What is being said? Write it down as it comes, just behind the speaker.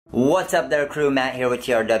What's up there, crew? Matt here with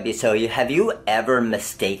TRW. So have you ever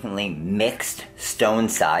mistakenly mixed stone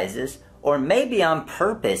sizes? Or maybe on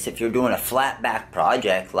purpose if you're doing a flat back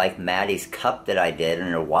project like Maddie's cup that I did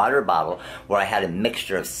in a water bottle where I had a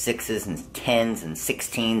mixture of 6s and 10s and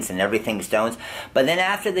 16s and everything stones. But then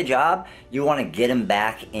after the job, you want to get them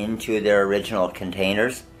back into their original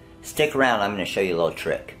containers. Stick around, I'm going to show you a little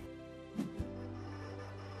trick.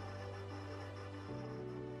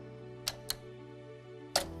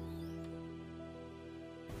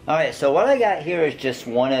 Alright, so what I got here is just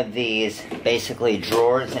one of these basically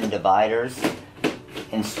drawers and dividers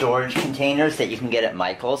and storage containers that you can get at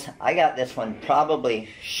Michael's. I got this one probably,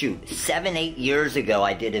 7-8 years ago.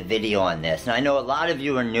 I did a video on this, and I know a lot of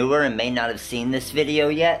you are newer and may not have seen this video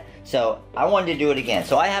yet, so I wanted to do it again.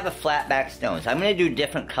 So I have a flat back stones. I'm going to do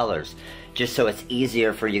different colors just so it's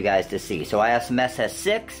easier for you guys to see. So I have some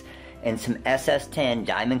SS6 and some SS10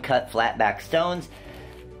 diamond cut flat back stones.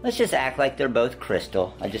 Let's just act like they're both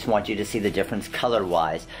crystal. I just want you to see the difference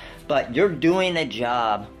color-wise. But you're doing a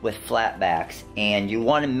job with flatbacks, and you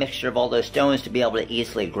want a mixture of all those stones to be able to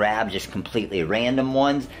easily grab just completely random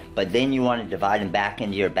ones, but then you want to divide them back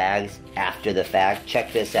into your bags after the fact.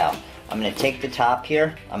 Check this out. I'm going to take the top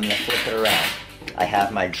here, I'm going to flip it around. I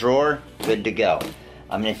have my drawer good to go.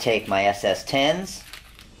 I'm going to take my SS10s.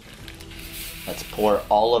 Let's pour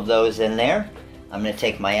all of those in there. I'm going to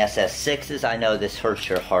take my SS6s. I know this hurts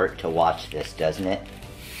your heart to watch this, doesn't it?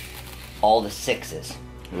 All the 6s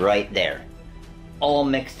right there. All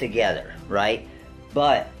mixed together, right?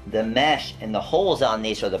 But the mesh and the holes on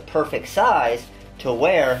these are the perfect size to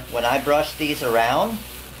where when I brush these around,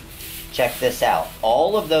 check this out.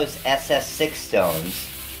 All of those SS6 stones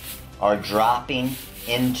are dropping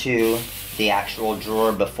into the actual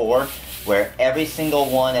drawer before, where every single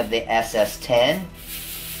one of the SS10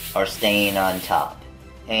 are staying on top,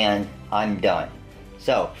 and I'm done.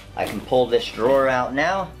 So I can pull this drawer out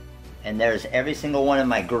now, and there's every single one of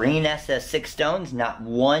my green SS6 stones. Not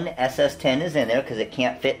one SS10 is in there because it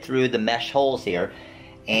can't fit through the mesh holes here.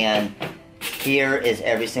 And here is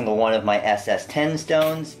every single one of my SS10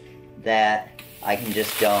 stones that I can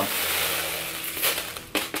just dump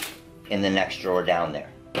in the next drawer down there.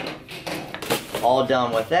 All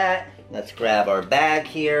done with that. Let's grab our bag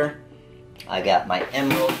here. I got my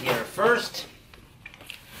emerald here first.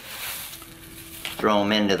 Throw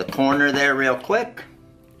them into the corner there real quick.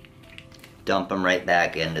 Dump them right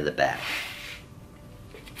back into the bag.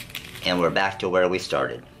 And we're back to where we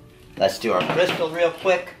started. Let's do our crystal real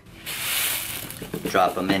quick.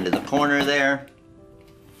 Drop them into the corner there.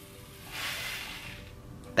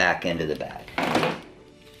 Back into the bag.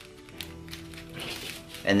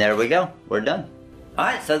 And there we go. We're done.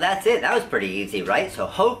 Alright, so that's it. That was pretty easy, right? So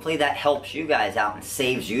hopefully that helps you guys out and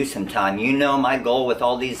saves you some time. You know my goal with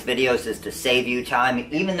all these videos is to save you time.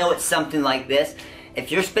 Even though it's something like this, if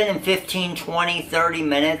you're spending 15, 20, 30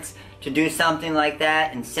 minutes to do something like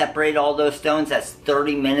that and separate all those stones, that's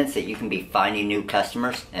 30 minutes that you can be finding new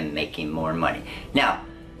customers and making more money. Now,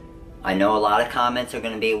 I know a lot of comments are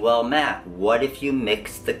going to be, well, Matt, what if you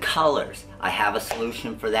mix the colors? I have a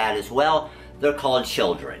solution for that as well. They're called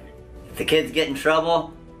children. If the kids get in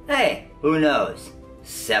trouble, hey, who knows?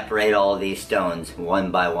 Separate all these stones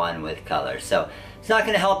one by one with colors. So it's not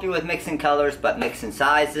going to help you with mixing colors, but mixing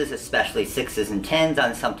sizes, especially 6s and 10s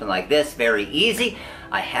on something like this, very easy.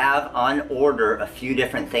 I have on order a few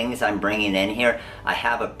different things I'm bringing in here. I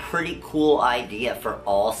have a pretty cool idea for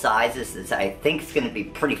all sizes that I think is going to be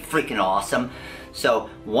pretty freaking awesome. So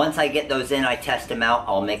once I get those in, I test them out,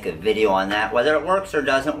 I'll make a video on that, whether it works or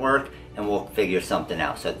doesn't work, and we'll figure something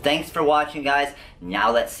out. So thanks for watching, guys.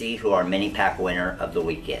 Now let's see who our mini pack winner of the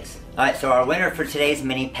week is. Alright, so our winner for today's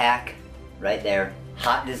mini pack, right there,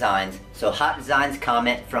 Hot Designs. So Hot Designs'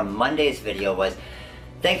 comment from Monday's video was,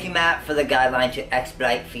 thank you, Matt, for the guideline to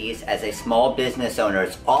expedite fees. As a small business owner,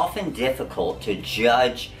 it's often difficult to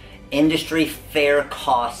judge industry fair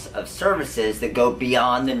costs of services that go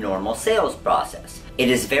beyond the normal sales process. It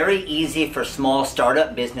is very easy for small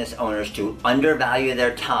startup business owners to undervalue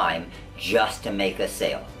their time just to make a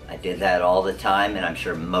sale. I did that all the time, and I'm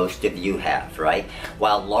sure most of you have, right?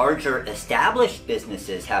 While larger established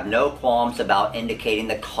businesses have no qualms about indicating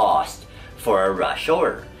the cost for a rush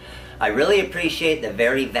order. I really appreciate the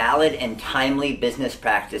very valid and timely business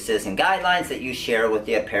practices and guidelines that you share with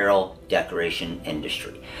the apparel decoration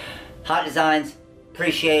industry. Hot Designs,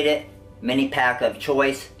 appreciate it. Mini pack of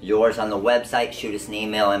choice, yours on the website. Shoot us an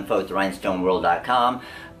email, info@rhinestoneworld.com.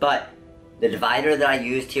 But the divider that I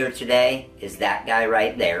used here today is that guy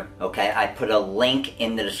right there, okay? I put a link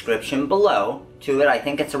in the description below to it. I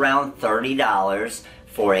think it's around $30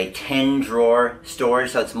 for a 10-drawer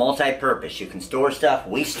storage, so it's multi-purpose. You can store stuff.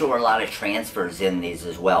 We store a lot of transfers in these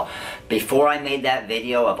as well. Before I made that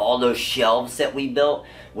video of all those shelves that we built,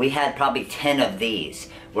 we had probably 10 of these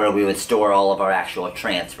where we would store all of our actual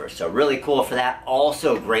transfers. So really cool for that.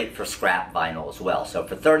 Also great for scrap vinyl as well. So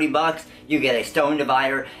for 30 bucks, you get a stone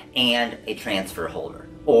divider and a transfer holder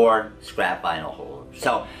or scrap vinyl holder.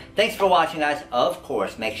 So thanks for watching, guys. Of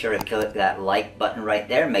course, make sure to click that like button right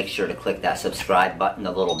there. Make sure to click that subscribe button,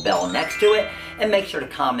 the little bell next to it, and make sure to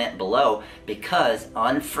comment below, because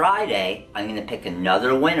on Friday I'm going to pick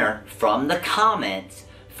another winner from the comments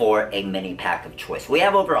for a mini pack of choice. We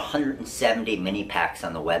have over 170 mini packs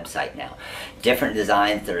on the website now. Different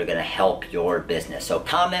designs that are going to help your business. So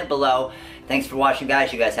comment below. Thanks for watching,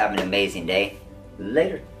 guys. You guys have an amazing day.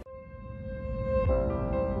 Later.